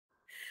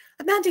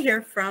Amanda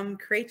here from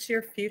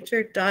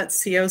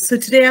createyourfuture.co. So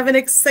today I have an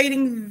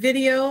exciting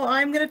video.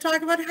 I'm going to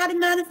talk about how to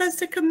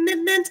manifest a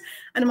commitment,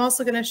 and I'm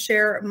also going to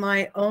share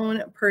my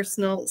own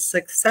personal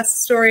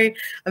success story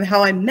of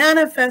how I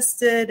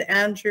manifested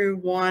Andrew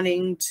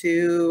wanting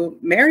to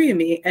marry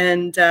me.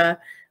 And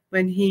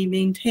when he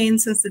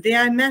maintained since the day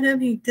I met him,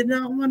 he did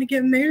not want to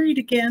get married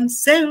again.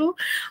 So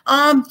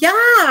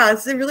yeah,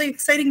 it's a really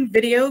exciting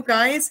video,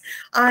 guys.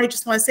 I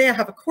just want to say I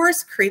have a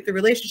course, Create the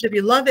Relationship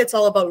You Love. It's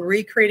all about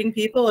recreating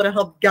people. It'll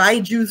help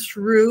guide you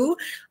through,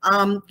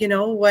 you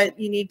know, what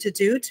you need to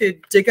do to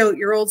dig out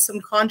your old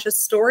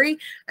subconscious story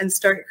and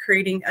start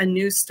creating a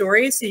new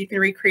story so you can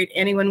recreate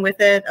anyone with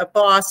it, a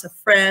boss, a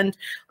friend,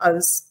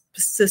 a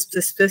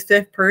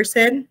specific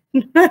person,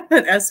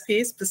 an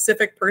SP,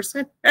 specific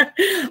person,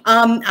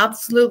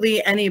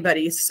 absolutely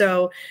anybody.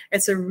 So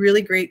it's a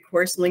really great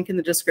course, link in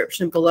the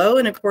description below.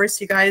 And of course,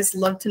 you guys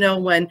love to know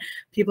when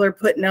people are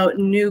putting out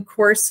new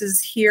courses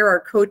here,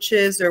 our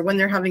coaches, or when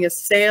they're having a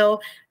sale.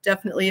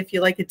 Definitely, if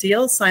you like a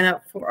deal, sign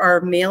up for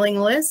our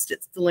mailing list.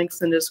 It's the links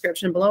in the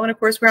description below. And of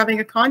course, we're having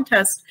a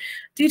contest.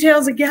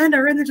 Details, again,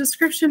 are in the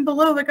description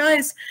below. But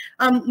guys,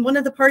 one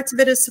of the parts of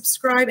it is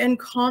subscribe and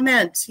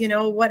comment. You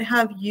know, what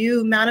have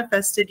you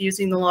manifested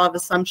using the law of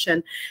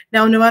assumption?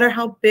 Now, no matter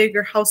how big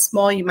or how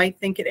small you might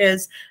think it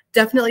is,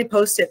 definitely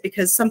post it,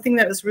 because something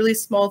that was really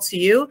small to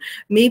you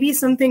may be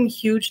something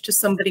huge to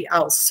somebody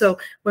else. So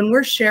when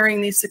we're sharing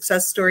these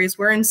success stories,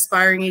 we're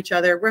inspiring each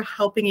other, we're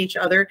helping each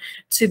other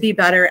to be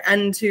better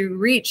and to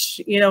reach,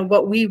 you know,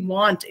 what we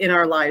want in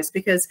our lives,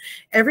 because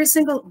every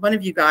single one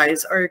of you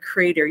guys are a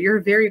creator. You're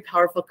a very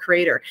powerful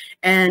creator.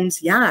 And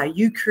yeah,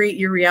 you create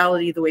your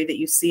reality the way that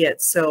you see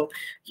it. So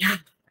yeah,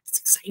 it's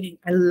exciting.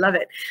 I love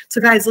it. So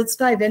guys, let's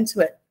dive into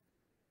it.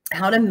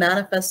 How to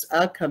manifest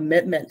a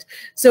commitment.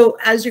 So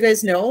as you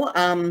guys know,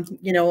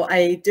 you know,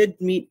 I did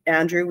meet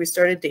Andrew. We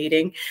started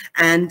dating,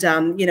 and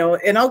you know,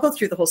 and I'll go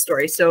through the whole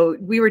story. So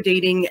we were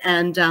dating,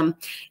 and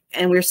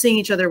we were seeing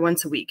each other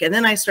once a week. And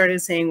then I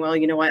started saying, well,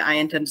 you know what, I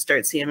intend to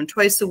start seeing him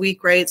twice a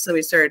week, right? So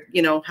we started,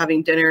 you know,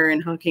 having dinner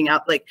and hooking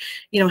up, like,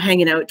 you know,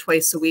 hanging out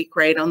twice a week,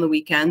 right, on the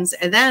weekends.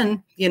 And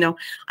then, you know,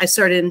 I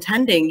started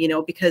intending, you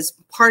know, because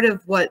part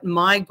of what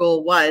my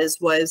goal was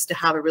to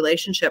have a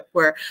relationship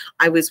where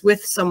I was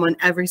with someone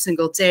every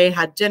single day,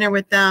 had dinner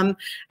with them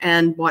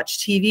and watch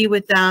TV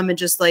with them, and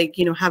just like,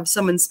 you know, have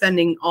someone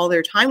spending all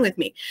their time with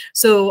me.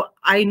 So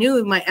I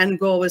knew my end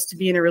goal was to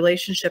be in a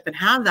relationship and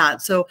have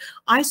that. So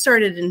I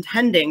started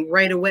intending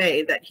right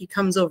away that he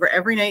comes over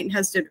every night and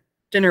has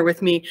dinner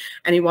with me,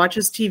 and he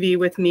watches TV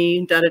with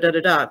me, da da da da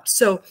da.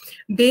 So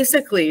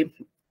basically,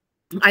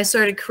 I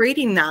started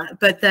creating that,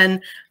 but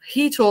then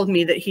he told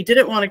me that he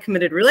didn't want a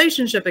committed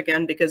relationship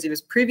again because he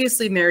was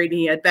previously married and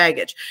he had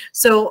baggage.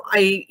 So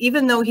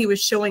even though he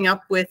was showing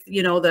up with,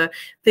 you know, the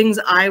things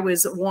I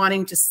was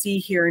wanting to see,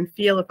 hear, and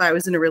feel if I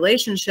was in a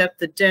relationship,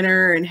 the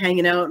dinner and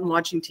hanging out and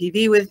watching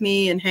TV with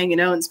me and hanging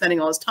out and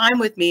spending all his time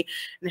with me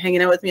and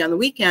hanging out with me on the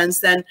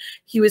weekends, then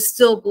he was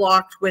still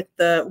blocked with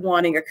the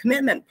wanting a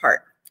commitment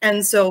part.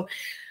 And so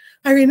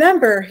I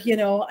remember, you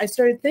know, I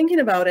started thinking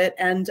about it,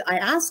 and I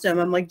asked him,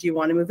 I'm like, do you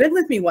want to move in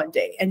with me one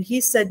day? And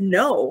he said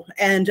no.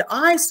 And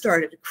I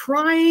started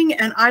crying,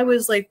 and I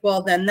was like,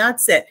 well, then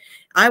that's it.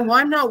 I'm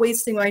not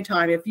wasting my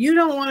time. If you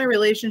don't want a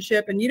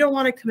relationship and you don't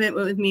want a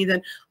commitment with me,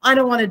 then I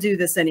don't want to do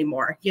this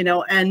anymore, you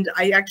know? And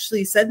I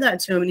actually said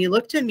that to him, and he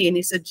looked at me and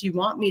he said, do you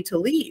want me to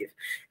leave?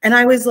 And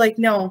I was like,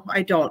 no,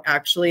 I don't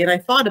actually. And I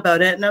thought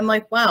about it, and I'm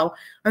like, wow,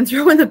 I'm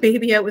throwing the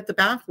baby out with the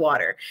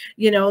bathwater,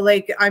 you know,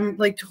 like I'm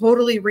like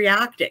totally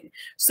reacting.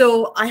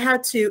 So I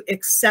had to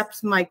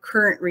accept my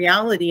current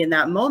reality in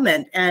that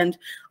moment. And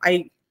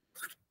I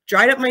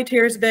dried up my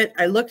tears a bit.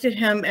 I looked at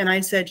him and I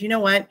said, you know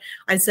what?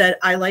 I said,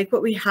 I like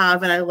what we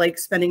have and I like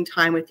spending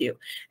time with you.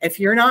 If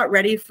you're not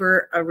ready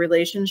for a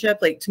relationship,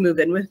 like to move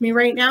in with me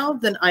right now,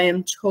 then I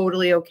am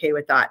totally okay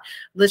with that.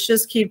 Let's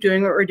just keep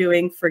doing what we're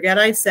doing. Forget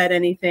I said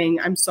anything.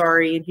 I'm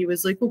sorry. And he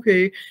was like,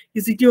 okay.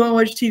 He's like, do you want to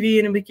watch TV?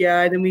 And I'm like,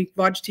 yeah. And then we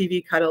watched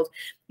TV, cuddled.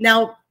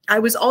 Now, I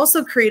was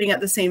also creating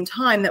at the same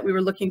time that we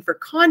were looking for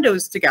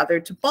condos together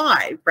to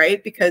buy,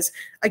 right? Because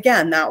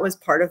again, that was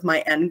part of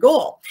my end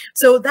goal.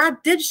 So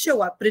that did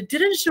show up, but it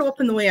didn't show up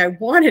in the way I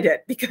wanted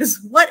it,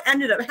 because what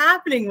ended up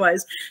happening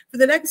was for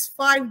the next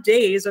 5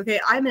 days, okay,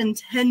 I'm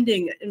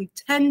intending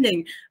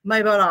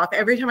my butt off.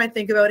 Every time I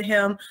think about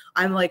him,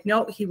 I'm like,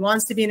 no, he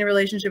wants to be in a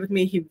relationship with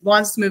me. He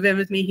wants to move in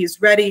with me. He's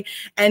ready.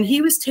 And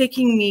he was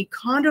taking me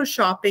condo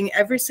shopping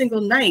every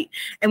single night.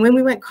 And when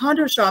we went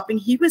condo shopping,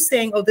 he was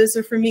saying, oh, these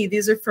are for me.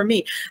 These are for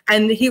me.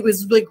 And he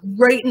was like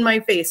right in my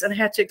face, and I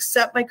had to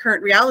accept my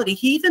current reality.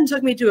 He even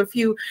took me to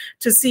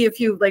see a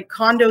few like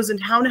condos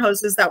and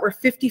townhouses that were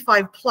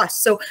 55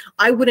 plus. So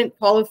I wouldn't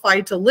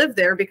qualify to live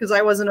there because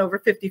I wasn't over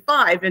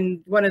 55.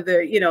 And one of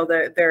the, you know,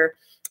 their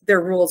their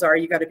rules are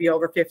you got to be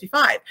over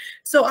 55.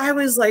 So I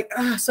was like,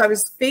 so I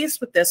was faced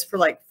with this for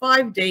like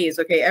 5 days,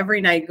 okay, every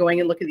night going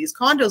and look at these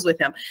condos with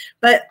him.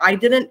 But I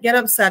didn't get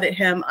upset at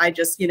him. I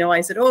just, you know,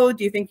 I said, oh,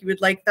 do you think you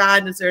would like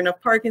that? Is there enough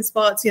parking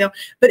spots? You know,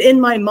 but in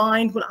my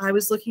mind, when I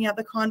was looking at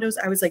the condos,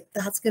 I was like,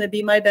 that's going to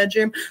be my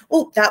bedroom.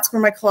 Oh, that's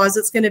where my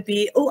closet's going to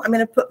be. Oh, I'm going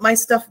to put my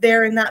stuff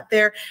there and that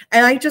there.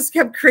 And I just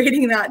kept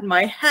creating that in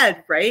my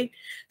head, right?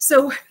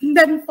 So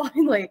then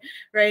finally,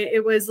 right,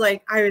 it was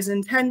like I was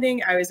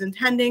intending.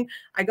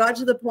 I got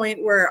to the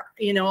point where,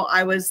 you know,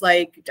 I was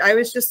like, I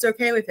was just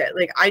okay with it.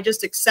 Like I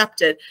just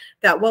accepted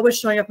that what was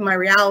showing up in my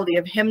reality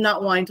of him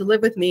not wanting to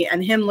live with me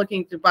and him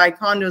looking to buy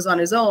condos on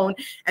his own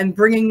and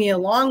bringing me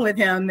along with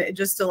him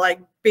just to like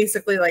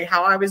basically like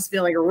how I was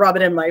feeling, rub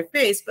it in my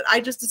face. But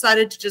I just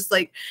decided to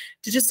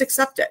just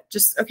accept it.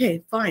 Just,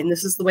 okay, fine.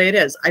 This is the way it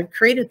is. I've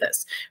created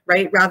this,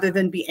 right? Rather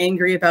than be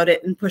angry about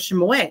it and push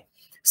him away.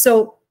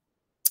 So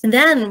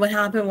then what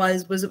happened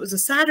was it was a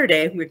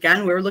Saturday.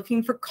 Again, we were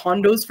looking for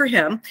condos for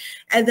him.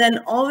 And then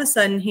all of a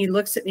sudden he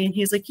looks at me and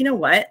he's like, you know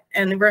what?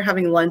 And we're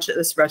having lunch at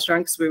this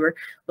restaurant because we were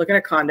looking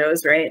at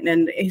condos, right?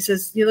 And he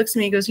says, he looks at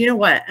me, he goes, you know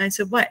what? And I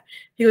said, what?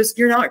 He goes,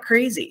 you're not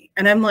crazy.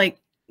 And I'm like,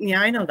 yeah,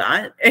 I know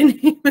that. And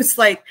he was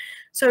like,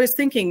 so I was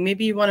thinking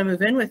maybe you want to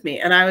move in with me.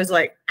 And I was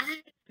like, ah.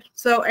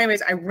 So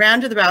anyways, I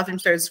ran to the bathroom,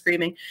 started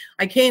screaming.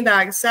 I came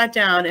back, sat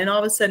down, and all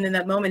of a sudden in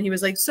that moment, he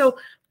was like, so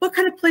what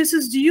kind of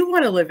places do you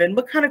want to live in?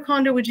 What kind of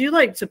condo would you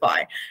like to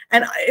buy?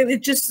 And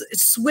it just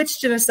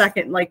switched in a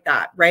second like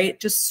that, right?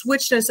 Just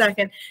switched in a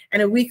second.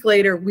 And a week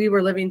later, we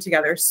were living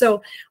together.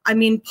 So, I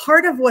mean,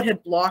 part of what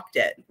had blocked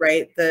it,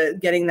 right? The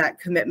getting that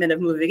commitment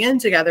of moving in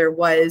together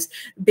was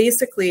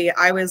basically,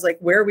 I was like,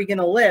 where are we going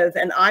to live?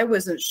 And I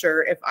wasn't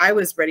sure if I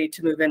was ready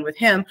to move in with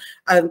him.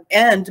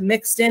 And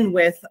mixed in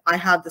with, I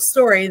had the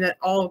story that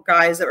all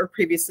guys that were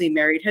previously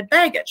married had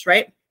baggage,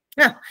 right?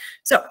 Yeah.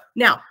 So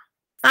now,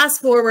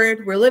 fast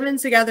forward, we're living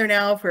together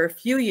now for a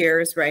few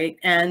years, right?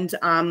 And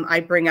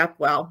I bring up,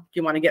 well, do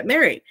you want to get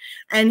married?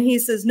 And he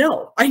says,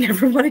 no, I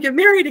never want to get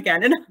married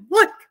again. And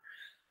look,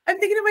 I'm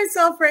thinking to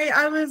myself, right?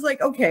 I was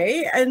like,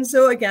 okay. And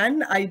so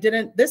again,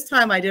 this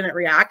time I didn't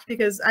react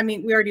because I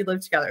mean, we already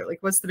lived together. Like,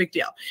 what's the big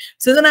deal?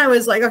 So then I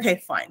was like,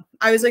 okay, fine.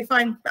 I was like,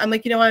 fine. I'm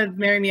like, you know what?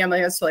 Marry me. I'm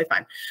like, that's totally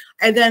fine.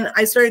 And then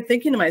I started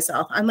thinking to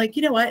myself, I'm like,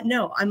 you know what?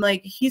 No, I'm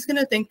like, he's going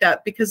to think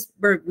that because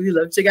we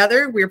live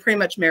together, we're pretty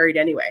much married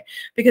anyway.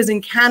 Because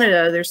in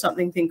Canada, there's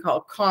something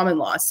called common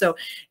law. So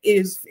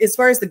as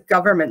far as the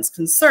government's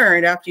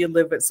concerned, after you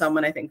live with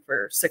someone, I think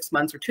for 6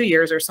 months or 2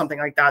 years or something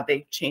like that,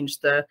 they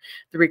changed the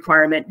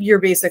requirement. You're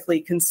basically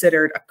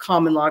considered a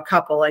common law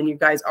couple and you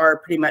guys are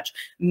pretty much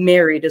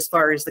married as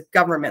far as the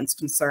government's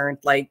concerned,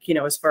 like, you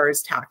know, as far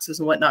as taxes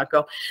and whatnot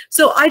go.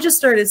 So I just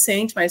started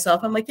saying to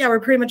myself, I'm like, yeah, we're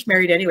pretty much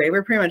married anyway.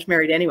 We're pretty much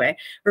married anyway.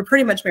 We're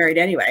pretty much married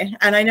anyway.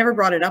 And I never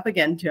brought it up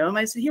again to him.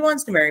 I said, he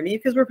wants to marry me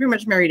because we're pretty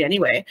much married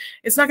anyway.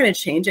 It's not going to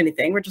change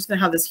anything. We're just going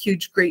to have this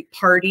huge, great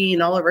party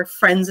and all of our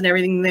friends and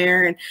everything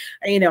there. And,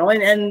 you know,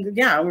 and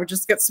yeah, we'll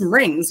just get some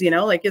rings, you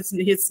know, like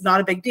it's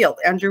not a big deal.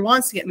 Andrew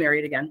wants to get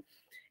married again.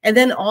 And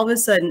then all of a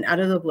sudden, out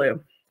of the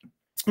blue,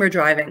 we're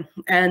driving.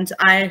 And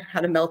I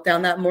had a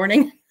meltdown that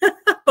morning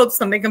about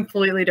something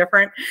completely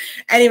different.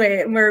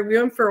 Anyway, we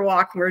went for a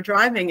walk and we're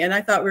driving. And I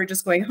thought we were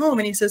just going home.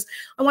 And he says,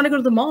 I want to go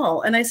to the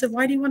mall. And I said,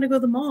 why do you want to go to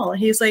the mall? And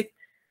he's like,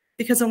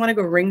 because I want to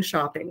go ring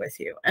shopping with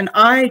you. And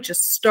I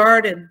just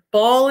started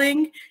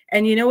bawling.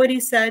 And you know what he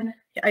said?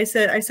 I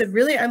said,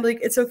 really? I'm like,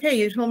 it's okay.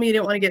 You told me you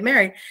didn't want to get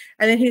married.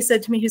 And then he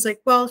said to me, he's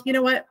like, well, you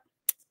know what?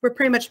 We're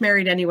pretty much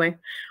married anyway.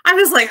 I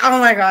was like, oh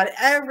my God,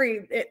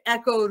 it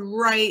echoed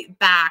right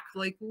back,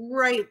 like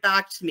right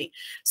back to me.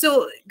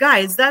 So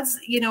guys, that's,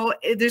 you know,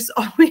 there's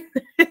always,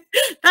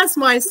 that's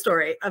my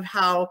story of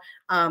how,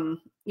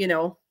 you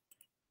know,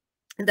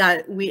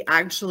 that we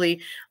actually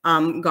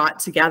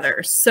got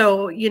together.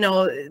 So, you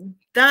know,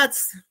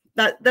 that's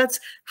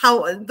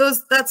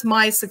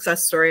my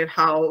success story of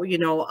how, you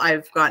know,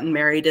 I've gotten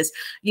married is,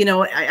 you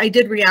know, I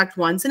did react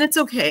once and it's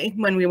okay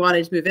when we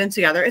wanted to move in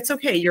together. It's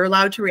okay. You're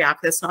allowed to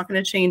react. That's not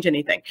going to change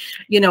anything,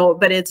 you know,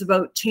 but it's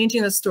about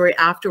changing the story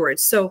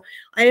afterwards. So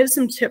I have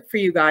some tip for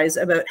you guys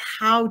about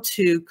how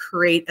to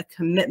create a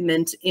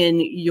commitment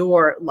in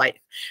your life.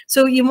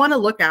 So you want to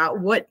look at,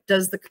 what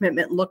does the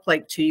commitment look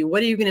like to you?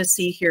 What are you going to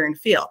see, hear, and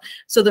feel?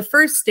 So the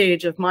first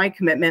stage of my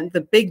commitment,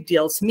 the big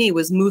deal to me,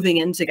 was moving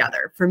in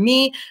together. For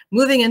me,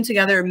 moving in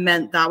together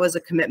meant that was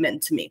a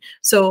commitment to me.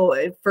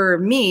 So for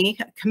me,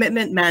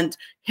 commitment meant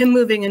him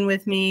moving in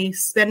with me,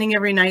 spending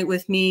every night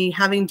with me,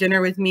 having dinner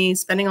with me,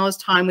 spending all his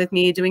time with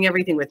me, doing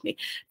everything with me.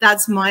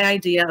 That's my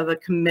idea of a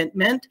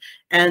commitment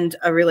and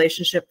a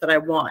relationship that I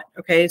want.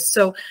 Okay.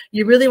 So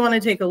you really want to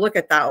take a look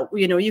at that.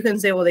 You know, you can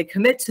say, well, they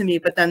commit to me,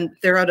 but then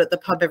they're out at the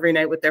pub every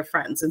night with their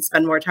friends and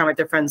spend more time with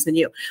their friends than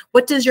you.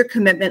 What does your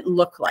commitment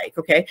look like?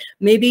 Okay.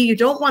 Maybe you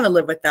don't want to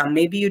live with them.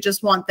 Maybe you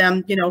just want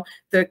them, you know,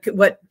 the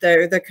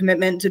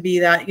commitment to be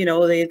that, you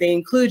know, they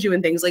include you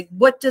in things. Like,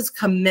 what does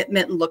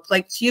commitment look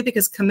like to you?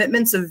 Because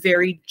commitments commitment's a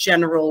very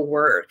general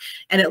word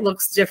and it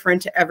looks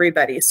different to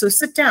everybody. So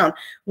sit down.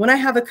 When I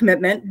have a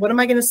commitment, what am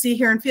I going to see,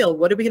 hear, and feel?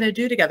 What are we going to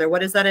do together?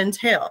 What does that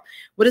entail?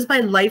 What is my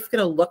life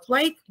going to look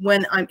like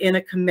when I'm in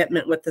a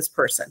commitment with this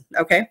person?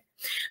 Okay.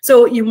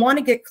 So you want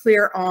to get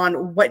clear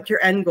on what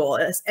your end goal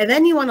is, and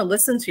then you want to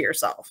listen to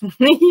yourself. You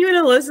want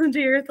to listen to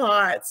your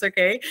thoughts,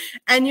 okay?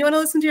 And you want to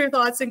listen to your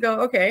thoughts and go,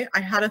 okay,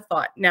 I had a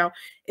thought. Now,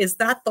 is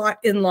that thought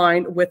in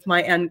line with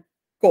my end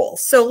goal?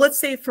 So let's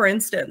say, for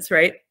instance,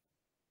 right?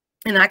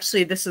 And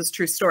actually, this is a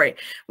true story.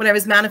 When I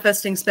was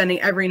manifesting spending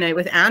every night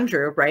with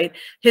Andrew, right,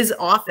 his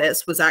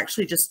office was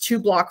actually just 2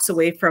 blocks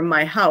away from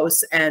my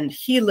house, and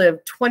he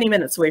lived 20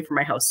 minutes away from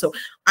my house. So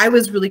I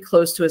was really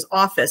close to his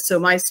office. So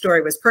my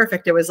story was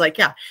perfect. It was like,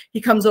 yeah, he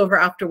comes over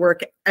after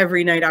work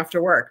every night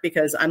after work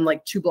because I'm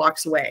like 2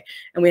 blocks away,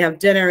 and we have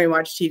dinner, and we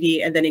watch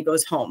TV, and then he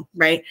goes home,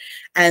 right?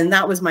 And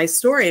that was my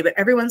story. But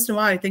every once in a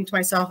while, I think to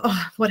myself,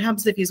 oh, what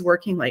happens if he's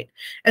working late?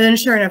 And then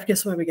sure enough,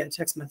 guess what? We get a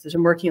text message,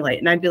 I'm working late.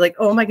 And I'd be like,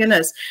 oh my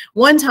goodness.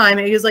 One time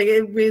it was like,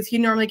 he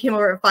normally came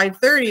over at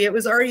 5:30. It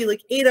was already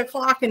like 8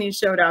 o'clock and he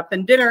showed up,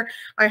 and dinner,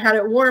 I had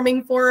it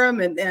warming for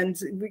him.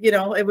 And you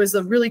know, it was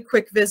a really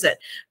quick visit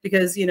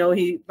because, you know,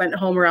 he went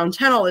home around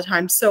 10 all the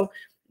time. So,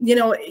 you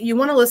know, you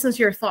want to listen to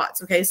your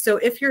thoughts. Okay. So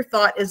if your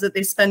thought is that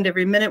they spend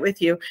every minute with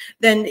you,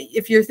 then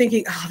if you're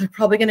thinking, oh, they're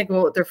probably going to go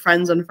out with their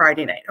friends on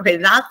Friday night. Okay.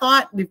 That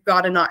thought we've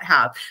got to not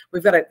have.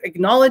 We've got to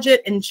acknowledge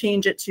it and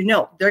change it to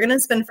no, they're going to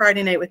spend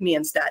Friday night with me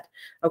instead.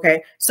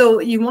 Okay. So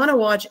you want to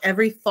watch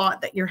every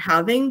thought that you're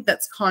having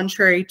that's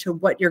contrary to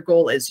what your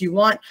goal is. You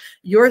want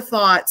your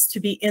thoughts to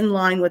be in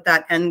line with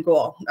that end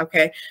goal.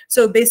 Okay.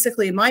 So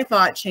basically my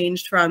thought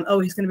changed from, oh,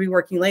 he's going to be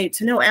working late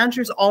to no,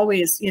 Andrew's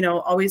always, you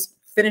know, always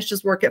finished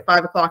his work at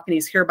 5 o'clock and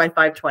he's here by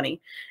 5:20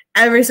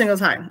 every single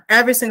time,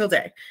 every single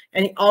day.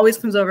 And he always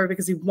comes over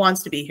because he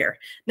wants to be here.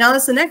 Now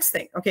that's the next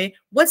thing. Okay.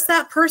 What's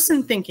that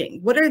person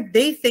thinking? What are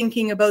they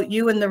thinking about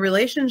you in the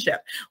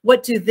relationship?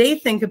 What do they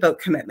think about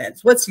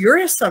commitments? What's your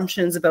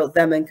assumptions about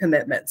them and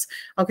commitments?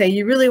 Okay.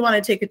 You really want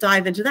to take a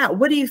dive into that.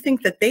 What do you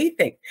think that they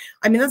think?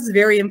 I mean, that's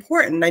very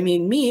important. I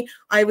mean,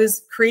 I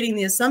was creating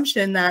the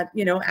assumption that,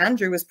 you know,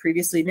 Andrew was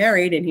previously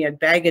married and he had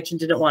baggage and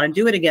didn't want to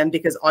do it again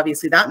because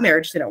obviously that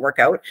marriage didn't work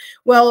out.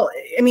 Well,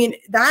 I mean,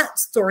 that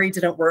story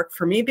didn't work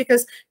for me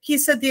because he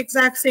said the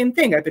exact same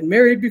thing. I've been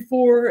married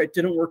before, it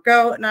didn't work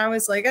out. And I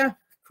was like, of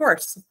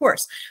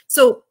course.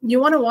 So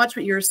you want to watch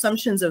what your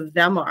assumptions of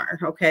them are.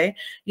 Okay.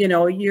 You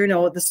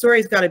know, the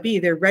story's got to be,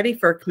 they're ready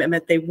for a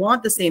commitment. They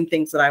want the same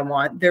things that I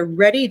want. They're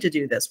ready to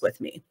do this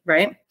with me.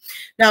 Right.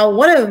 Now,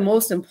 one of the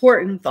most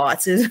important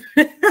thoughts is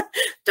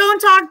don't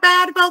talk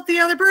bad about the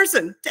other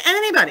person to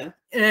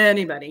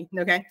anybody.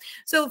 Okay.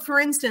 So for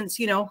instance,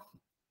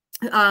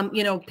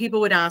 people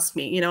would ask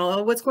me,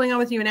 oh, what's going on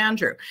with you and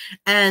Andrew?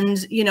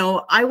 And,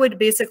 I would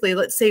basically,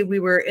 let's say we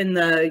were in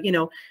the,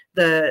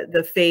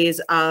 the phase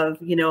of,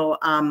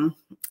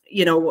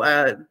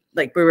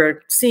 like we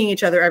were seeing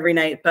each other every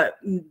night, but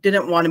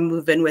didn't want to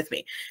move in with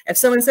me. If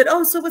someone said,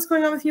 oh, so what's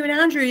going on with you and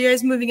Andrew? Are you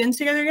guys moving in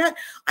together yet?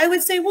 I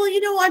would say, well,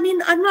 I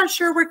mean, I'm not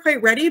sure we're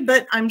quite ready,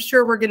 but I'm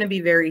sure we're going to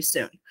be very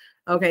soon.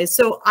 Okay.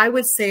 So I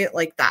would say it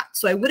like that.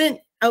 So I wouldn't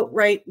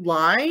outright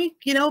lie,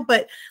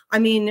 but I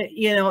mean,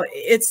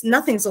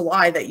 nothing's a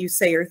lie that you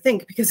say or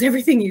think, because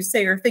everything you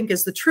say or think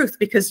is the truth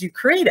because you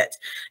create it.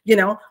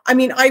 I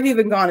mean, I've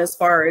even gone as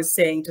far as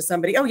saying to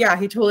somebody, oh yeah,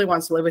 he totally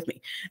wants to live with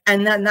me.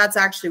 And then that's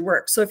actually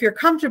worked. So if you're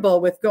comfortable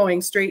with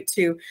going straight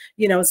to,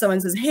 someone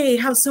says, hey,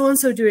 how's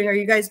so-and-so doing? Are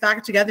you guys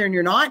back together? And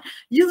you're not,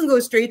 you can go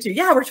straight to,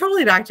 yeah, we're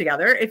totally back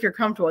together. If you're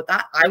comfortable with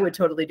that, I would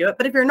totally do it.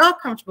 But if you're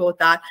not comfortable with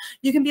that,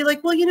 you can be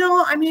like,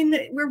 well, I mean,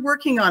 we're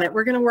working on it.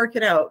 We're going to work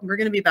it out. We're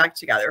going to be back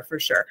together for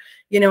sure.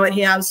 You know what?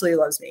 He absolutely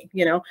loves me,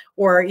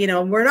 or,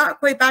 we're not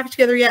quite back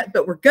together yet,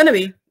 but we're going to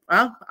be.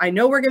 Well, I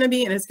know we're going to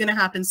be, and it's going to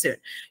happen soon.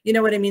 You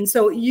know what I mean?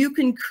 So you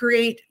can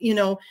create,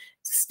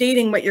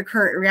 stating what your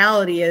current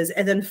reality is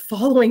and then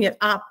following it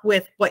up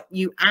with what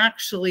you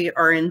actually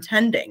are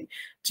intending.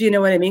 Do you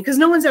know what I mean? Because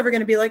no one's ever going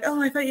to be like, oh,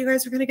 I thought you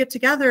guys were going to get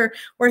together,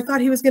 or I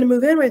thought he was going to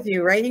move in with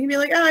you, right? You can be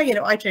like,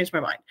 I changed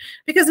my mind,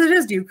 because it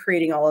is you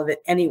creating all of it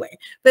anyway.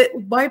 But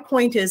my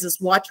point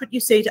is watch what you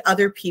say to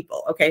other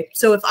people, okay?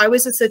 So if I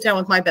was to sit down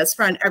with my best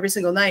friend every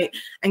single night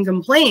and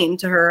complain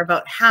to her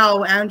about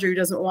how Andrew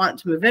doesn't want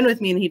to move in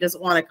with me and he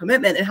doesn't want a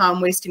commitment and how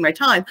I'm wasting my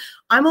time,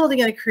 I'm only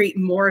going to create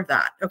more of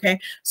that, okay?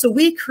 So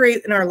we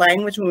create in our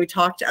language when we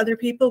talk to other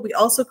people. We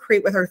also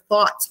create with our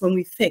thoughts when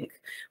we think.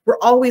 We're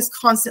always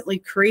constantly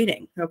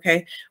creating,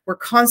 okay? We're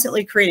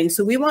constantly creating.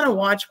 So we want to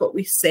watch what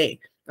we say,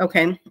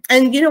 okay?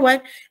 And you know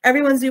what?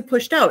 Everyone's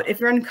pushed out. If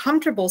you're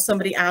uncomfortable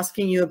somebody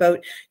asking you about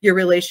your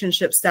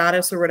relationship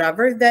status or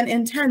whatever, then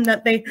intend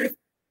that they,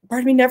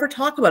 never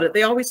talk about it.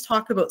 They always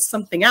talk about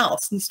something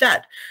else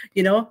instead.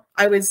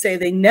 I would say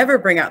they never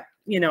bring up,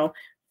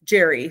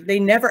 Gerry. They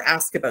never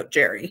ask about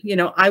Gerry.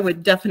 I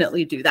would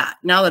definitely do that.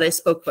 Now that I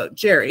spoke about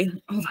Gerry,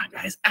 hold on,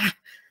 guys.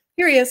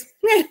 Here he is.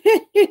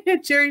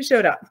 Gerry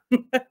showed up.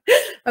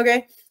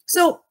 Okay.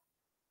 So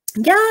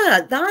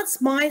Yeah,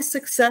 that's my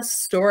success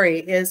story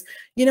is,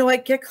 you know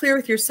what, get clear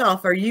with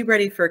yourself. Are you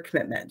ready for a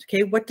commitment?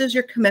 Okay, what does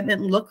your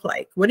commitment look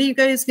like? What are you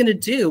guys going to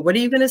do? What are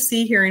you going to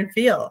see, hear, and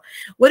feel?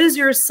 What is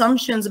your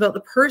assumptions about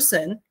the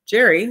person,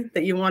 Gerry,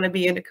 that you want to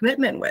be in a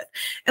commitment with?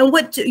 And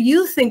what do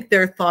you think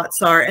their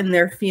thoughts are and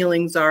their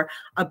feelings are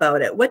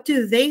about it? What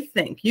do they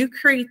think? You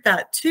create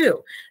that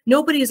too.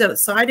 Nobody's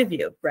outside of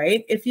you,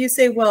 right? If you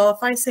say, well, if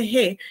I say,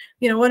 hey,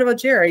 you know, what about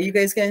Gerry? Are you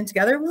guys getting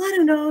together? Well, I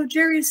don't know.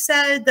 Gerry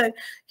said that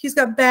he's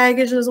got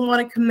baggage, doesn't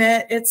want to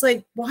commit. It's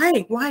like,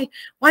 why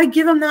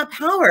give him that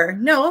power?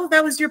 No,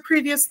 that was your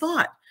previous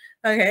thought.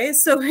 Okay,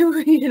 so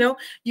you know,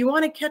 you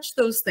want to catch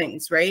those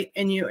things, right?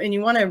 And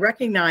you want to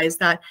recognize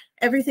that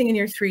everything in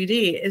your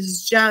 3D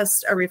is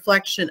just a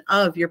reflection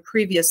of your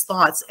previous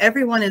thoughts.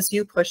 Everyone is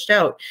you pushed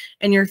out,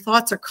 and your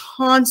thoughts are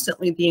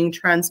constantly being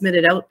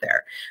transmitted out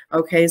there.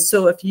 Okay,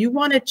 so if you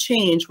want to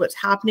change what's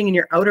happening in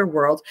your outer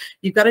world,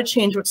 you've got to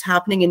change what's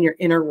happening in your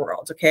inner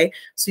world. Okay,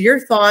 so your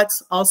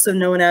thoughts, also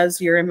known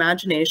as your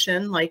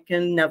imagination, like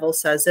Neville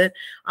says it,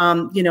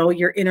 you know,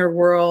 your inner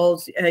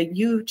world,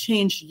 you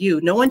change you.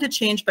 No one to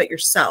change but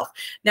yourself.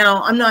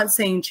 Now, I'm not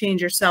saying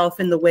change yourself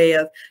in the way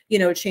of, you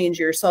know, change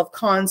your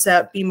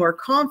self-concept, be more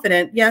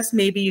confident. Yes,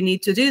 maybe you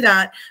need to do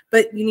that,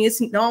 but you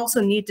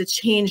also need to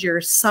change your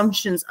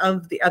assumptions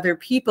of the other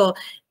people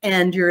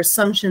and your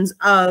assumptions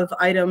of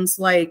items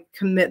like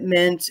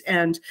commitment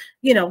and,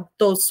 you know,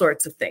 those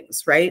sorts of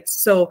things, right?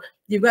 So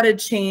you've got to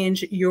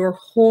change your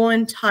whole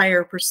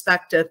entire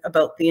perspective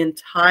about the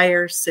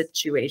entire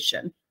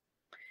situation.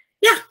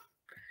 Yeah,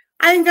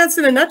 I think that's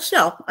in a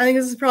nutshell. I think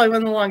this is probably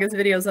one of the longest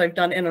videos I've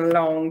done in a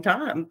long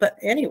time. But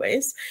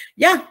anyways,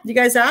 yeah, you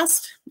guys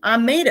asked, I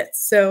made it.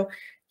 So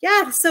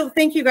yeah, so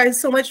thank you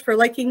guys so much for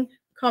liking,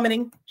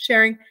 commenting,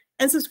 sharing,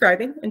 and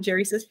subscribing. And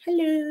Gerry says,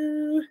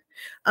 hello.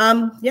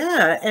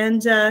 Yeah,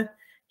 and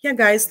yeah,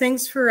 guys,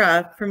 thanks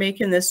for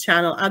making this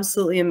channel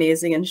absolutely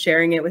amazing and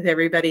sharing it with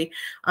everybody.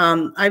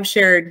 I've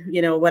shared,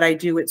 you know, what I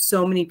do with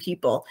so many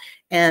people.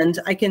 And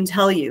I can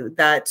tell you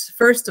that,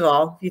 first of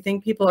all, if you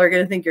think people are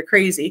going to think you're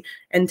crazy,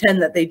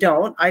 intend that they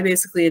don't. I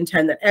basically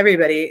intend that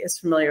everybody is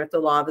familiar with the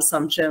law of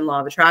assumption, law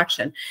of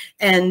attraction.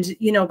 And,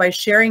 you know, by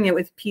sharing it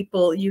with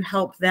people, you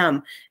help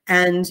them.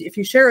 And if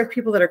you share it with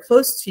people that are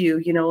close to you,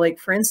 you know, like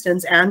for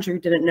instance, Andrew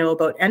didn't know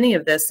about any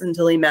of this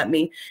until he met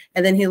me.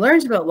 And then he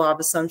learned about law of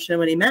assumption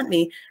when he met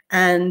me.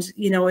 And,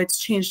 you know, it's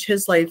changed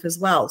his life as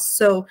well.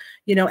 So,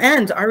 you know,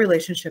 and our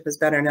relationship is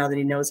better now that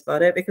he knows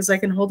about it because I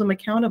can hold him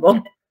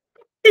accountable.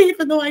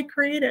 Even though I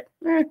create it.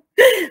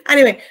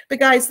 Anyway, but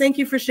guys, thank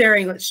you for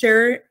sharing. Let's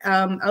share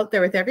out there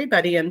with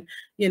everybody and,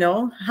 you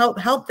know,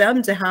 help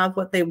them to have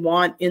what they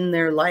want in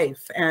their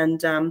life.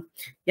 And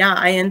yeah,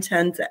 I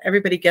intend that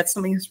everybody gets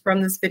something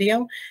from this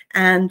video.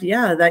 And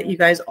yeah, that you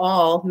guys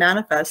all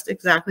manifest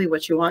exactly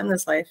what you want in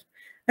this life.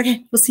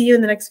 Okay, we'll see you in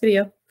the next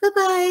video.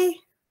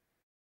 Bye-bye.